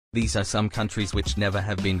These are some countries which never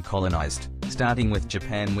have been colonized, starting with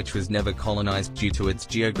Japan, which was never colonized due to its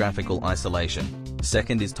geographical isolation.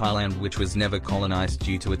 Second is Thailand, which was never colonized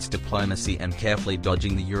due to its diplomacy and carefully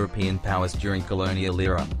dodging the European powers during colonial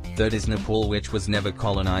era. Third is Nepal, which was never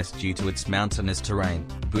colonized due to its mountainous terrain.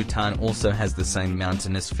 Bhutan also has the same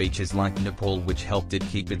mountainous features like Nepal, which helped it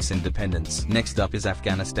keep its independence. Next up is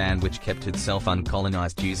Afghanistan, which kept itself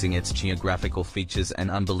uncolonized using its geographical features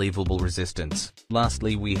and unbelievable resistance.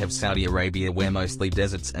 Lastly, we have Saudi Arabia, where mostly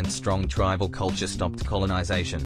deserts and strong tribal culture stopped colonization.